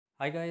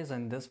Hi guys,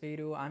 in this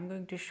video I'm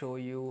going to show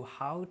you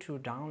how to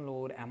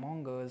download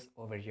Among Us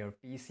over your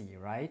PC,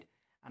 right?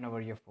 And over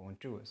your phone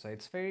too. So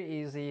it's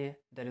very easy.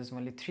 There is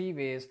only three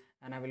ways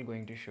and I will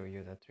going to show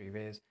you the three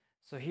ways.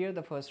 So here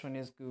the first one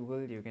is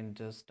Google. You can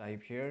just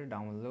type here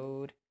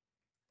download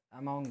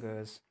Among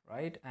Us,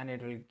 right? And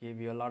it will give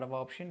you a lot of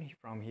option.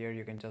 From here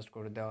you can just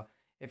go to the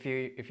if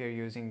you're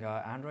using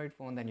a Android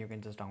phone, then you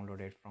can just download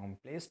it from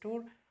Play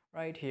Store.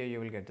 Right here you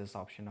will get this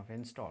option of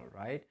install,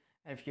 right?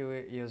 If you're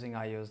using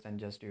iOS, then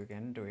just you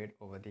can do it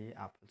over the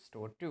Apple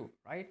Store too,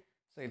 right?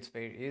 So it's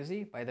very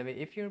easy. By the way,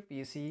 if you're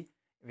PC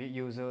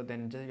user,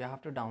 then just you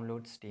have to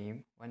download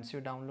Steam. Once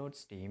you download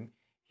Steam,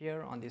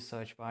 here on the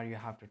search bar you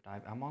have to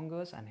type Among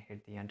Us and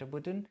hit the enter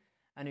button,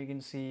 and you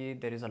can see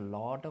there is a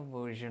lot of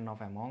version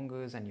of Among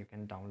Us and you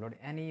can download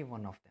any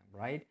one of them,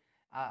 right?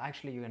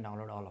 Actually you can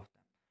download all of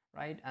them,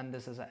 right? And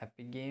this is a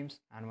Epic Games,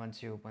 and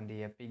once you open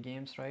the Epic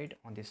Games, right,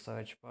 on the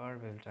search bar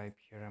we'll type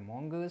here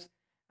Among Us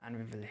and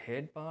we will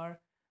hit bar,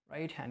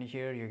 right? And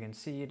here you can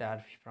see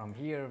that from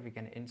here we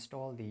can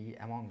install the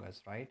Among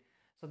Us, right?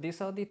 So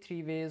these are the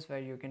three ways where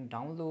you can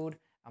download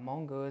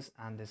Among Us,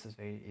 and this is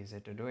very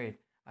easy to do it.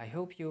 I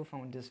hope you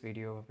found this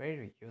video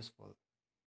very useful.